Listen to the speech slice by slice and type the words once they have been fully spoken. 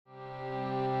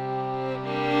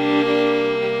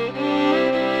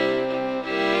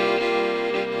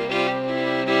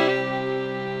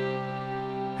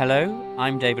Hello,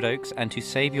 I'm David Oakes, and to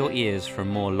save your ears from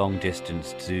more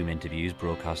long-distance Zoom interviews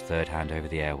broadcast third-hand over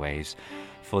the airwaves,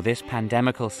 for this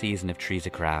pandemical season of Trees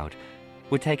A Crowd,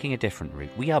 we're taking a different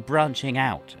route. We are branching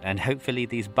out, and hopefully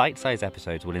these bite-sized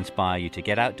episodes will inspire you to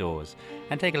get outdoors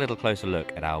and take a little closer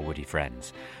look at our woody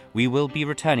friends. We will be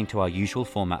returning to our usual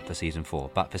format for Season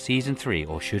 4, but for Season 3,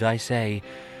 or should I say,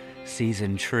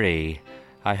 Season 3,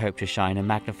 I hope to shine a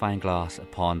magnifying glass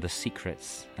upon the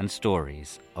secrets and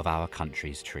stories of our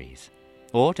country's trees.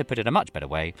 Or, to put it a much better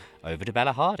way, over to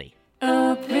Bella Hardy.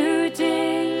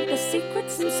 Uprooting the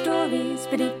secrets and stories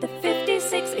beneath the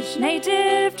 56-inch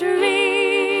native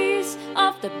trees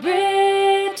of the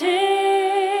British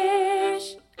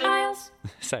Isles.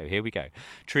 So, here we go.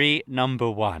 Tree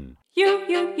number 1.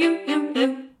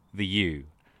 You. The yew,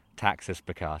 Taxus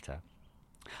baccata.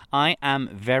 I am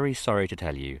very sorry to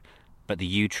tell you, but the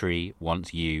yew tree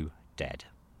wants you dead.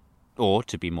 Or,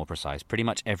 to be more precise, pretty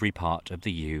much every part of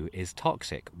the yew is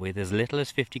toxic, with as little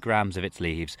as 50 grams of its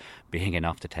leaves being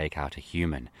enough to take out a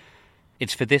human.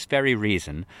 It's for this very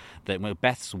reason that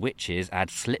Macbeth's witches add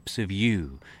slips of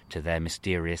yew to their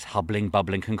mysterious hubbling,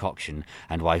 bubbling concoction,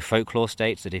 and why folklore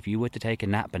states that if you were to take a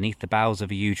nap beneath the boughs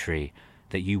of a yew tree,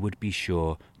 that you would be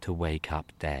sure to wake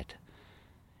up dead.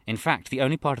 In fact, the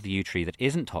only part of the yew tree that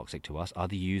isn't toxic to us are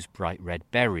the yew's bright red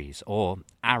berries, or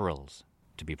arils,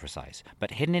 to be precise.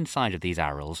 But hidden inside of these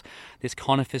arils, this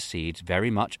conifer's seeds very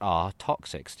much are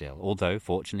toxic still, although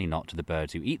fortunately not to the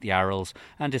birds who eat the arils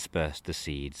and disperse the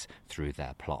seeds through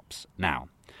their plops. Now,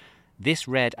 this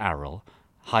red aril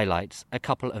highlights a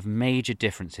couple of major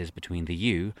differences between the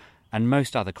yew and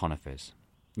most other conifers.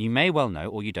 You may well know,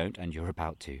 or you don't, and you're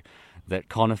about to, that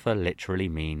conifer literally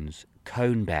means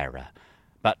cone bearer.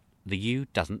 But the yew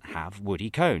doesn't have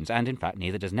woody cones, and in fact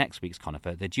neither does next week's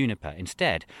conifer, the juniper.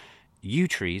 Instead, yew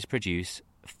trees produce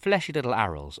fleshy little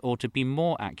arils, or to be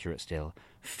more accurate still,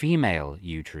 female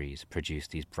yew trees produce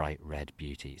these bright red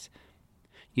beauties.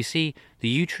 You see, the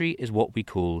yew tree is what we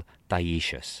call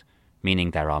dioecious,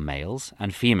 meaning there are males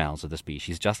and females of the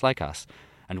species just like us,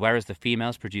 and whereas the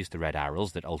females produce the red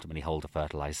arils that ultimately hold a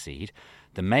fertilized seed,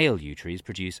 the male yew trees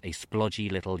produce a splodgy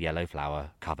little yellow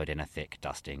flower covered in a thick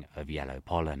dusting of yellow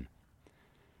pollen.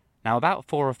 Now, about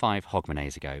 4 or 5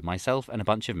 Hogmanay ago, myself and a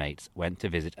bunch of mates went to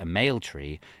visit a male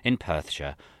tree in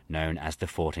Perthshire known as the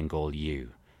Fortingall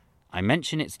yew. I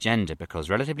mention its gender because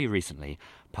relatively recently,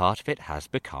 part of it has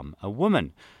become a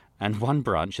woman, and one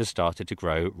branch has started to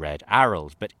grow red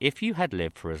arils. But if you had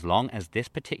lived for as long as this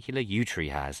particular yew tree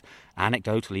has,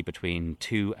 anecdotally between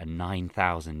 2 and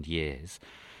 9,000 years,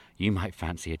 you might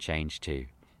fancy a change too.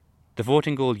 The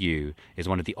Fortingall yew is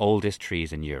one of the oldest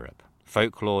trees in Europe.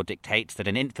 Folklore dictates that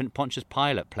an infant Pontius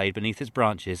Pilate played beneath its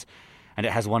branches, and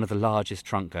it has one of the largest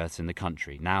trunk girths in the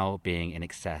country, now being in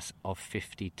excess of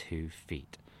 52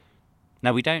 feet.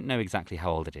 Now, we don't know exactly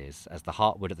how old it is, as the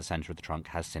heartwood at the centre of the trunk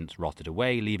has since rotted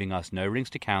away, leaving us no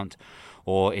rings to count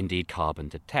or indeed carbon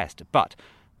to test. But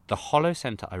the hollow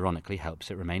centre ironically helps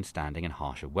it remain standing in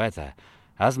harsher weather.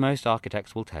 As most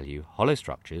architects will tell you, hollow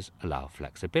structures allow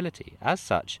flexibility. As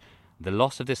such, the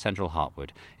loss of this central heartwood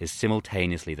is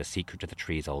simultaneously the secret of the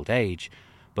tree's old age,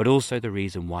 but also the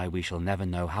reason why we shall never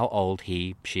know how old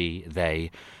he, she,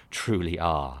 they truly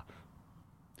are.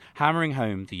 Hammering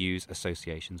home the yew's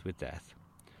associations with death,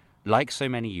 like so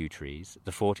many yew trees,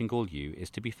 the Fortingall yew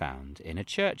is to be found in a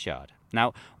churchyard.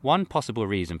 Now, one possible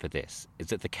reason for this is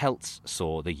that the Celts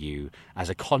saw the yew as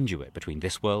a conduit between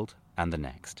this world and the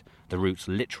next, the roots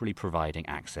literally providing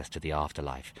access to the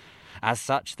afterlife. As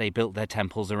such, they built their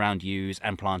temples around yews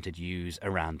and planted yews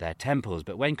around their temples.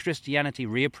 But when Christianity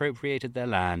reappropriated their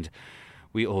land,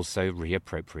 we also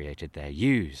reappropriated their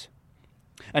yews.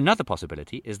 Another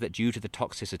possibility is that due to the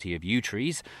toxicity of yew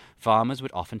trees, farmers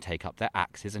would often take up their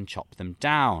axes and chop them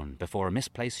down before a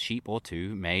misplaced sheep or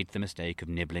two made the mistake of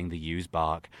nibbling the yew's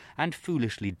bark and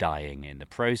foolishly dying in the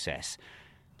process.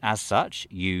 As such,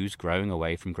 yews growing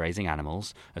away from grazing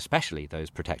animals, especially those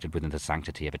protected within the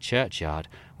sanctity of a churchyard,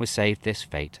 were saved this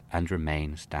fate and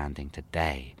remain standing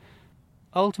today.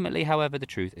 Ultimately, however, the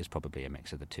truth is probably a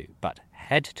mix of the two. But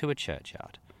head to a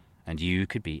churchyard, and you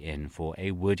could be in for a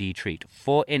woody treat.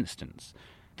 For instance,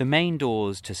 the main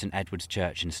doors to St Edward's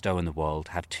Church in Stow-in-the-Wold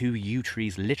have 2 yew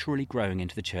trees literally growing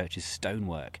into the church's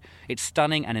stonework. It's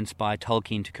stunning and inspired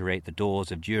Tolkien to create the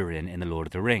doors of Durin in The Lord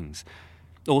of the Rings.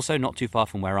 Also, not too far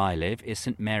from where I live is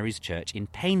St Mary's Church in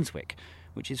Painswick,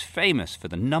 which is famous for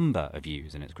the number of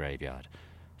yews in its graveyard.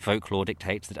 Folklore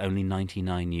dictates that only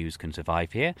 99 yews can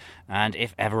survive here, and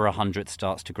if ever 100th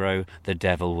starts to grow, the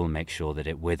devil will make sure that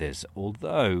it withers,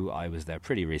 although I was there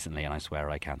pretty recently and I swear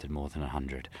I counted more than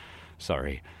 100.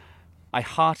 Sorry. I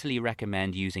heartily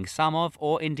recommend using some of,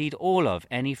 or indeed all of,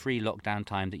 any free lockdown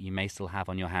time that you may still have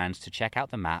on your hands to check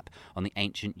out the map on the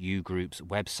Ancient Yew Group's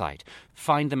website.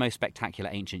 Find the most spectacular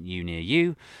ancient yew near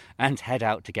you and head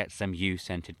out to get some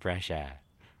yew-scented fresh air.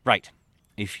 Right,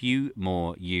 a few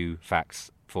more yew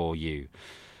facts for you.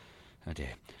 Oh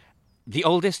dear. The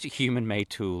oldest human-made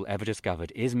tool ever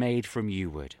discovered is made from yew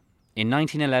wood. In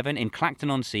 1911, in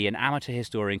Clacton-on-Sea, an amateur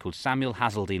historian called Samuel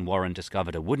Hazeldine Warren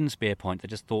discovered a wooden spear point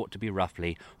that is thought to be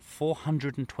roughly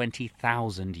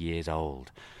 420,000 years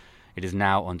old. It is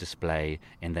now on display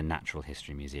in the Natural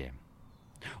History Museum.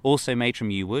 Also made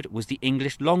from yew wood was the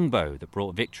English longbow that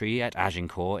brought victory at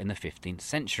Agincourt in the 15th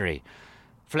century.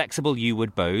 Flexible yew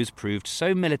wood bows proved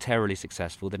so militarily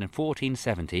successful that in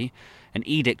 1470 an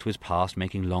edict was passed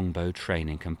making longbow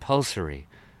training compulsory.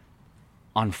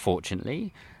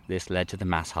 Unfortunately, this led to the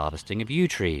mass harvesting of yew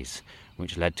trees,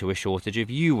 which led to a shortage of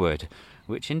yew wood,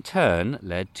 which in turn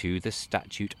led to the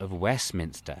Statute of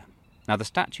Westminster. Now, the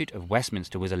Statute of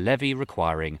Westminster was a levy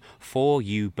requiring 4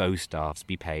 yew bowstaffs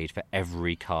be paid for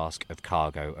every cask of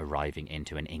cargo arriving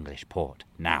into an English port.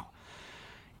 Now,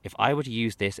 if I were to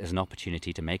use this as an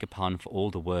opportunity to make a pun for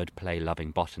all the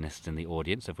wordplay-loving botanists in the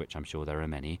audience, of which I'm sure there are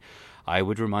many, I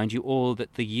would remind you all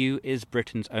that the yew is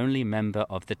Britain's only member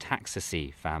of the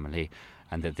Taxaceae family,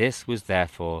 and that this was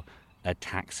therefore a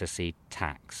Taxaceae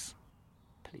tax.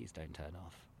 Please don't turn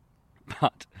off.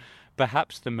 But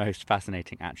perhaps the most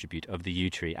fascinating attribute of the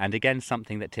yew tree, and again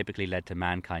something that typically led to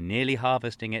mankind nearly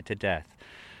harvesting it to death,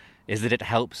 is that it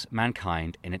helps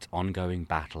mankind in its ongoing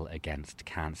battle against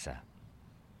cancer.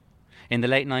 In the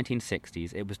late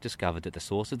 1960s, it was discovered that the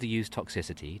source of the yew's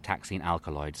toxicity, taxine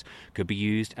alkaloids, could be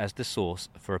used as the source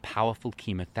for a powerful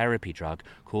chemotherapy drug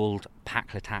called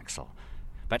paclitaxel.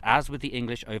 But as with the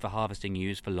English overharvesting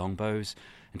yews for longbows,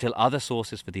 until other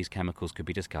sources for these chemicals could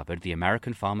be discovered, the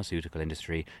American pharmaceutical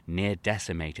industry near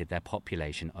decimated their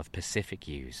population of Pacific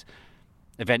yews.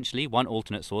 Eventually, one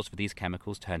alternate source for these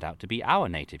chemicals turned out to be our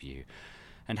native yew.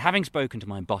 And having spoken to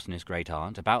my botanist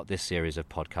great-aunt about this series of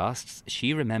podcasts,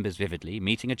 she remembers vividly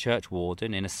meeting a church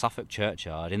warden in a Suffolk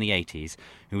churchyard in the 80s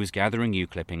who was gathering yew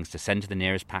clippings to send to the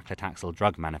nearest paclitaxel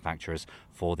drug manufacturers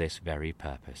for this very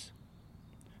purpose.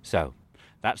 So,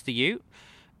 that's the yew,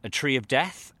 a tree of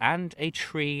death and a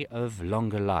tree of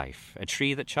longer life, a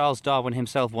tree that Charles Darwin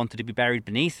himself wanted to be buried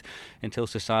beneath until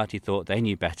society thought they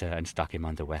knew better and stuck him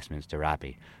under Westminster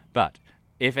Abbey. But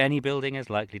if any building is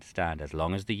likely to stand as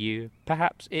long as the yew,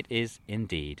 perhaps it is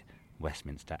indeed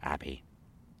Westminster Abbey.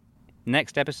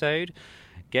 Next episode,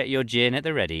 get your gin at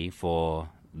the ready for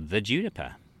the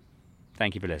juniper.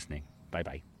 Thank you for listening.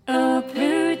 Bye-bye.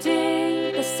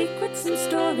 Uprooting the secrets and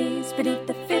stories beneath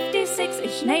the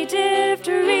 56-inch native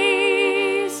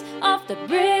trees of the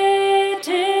British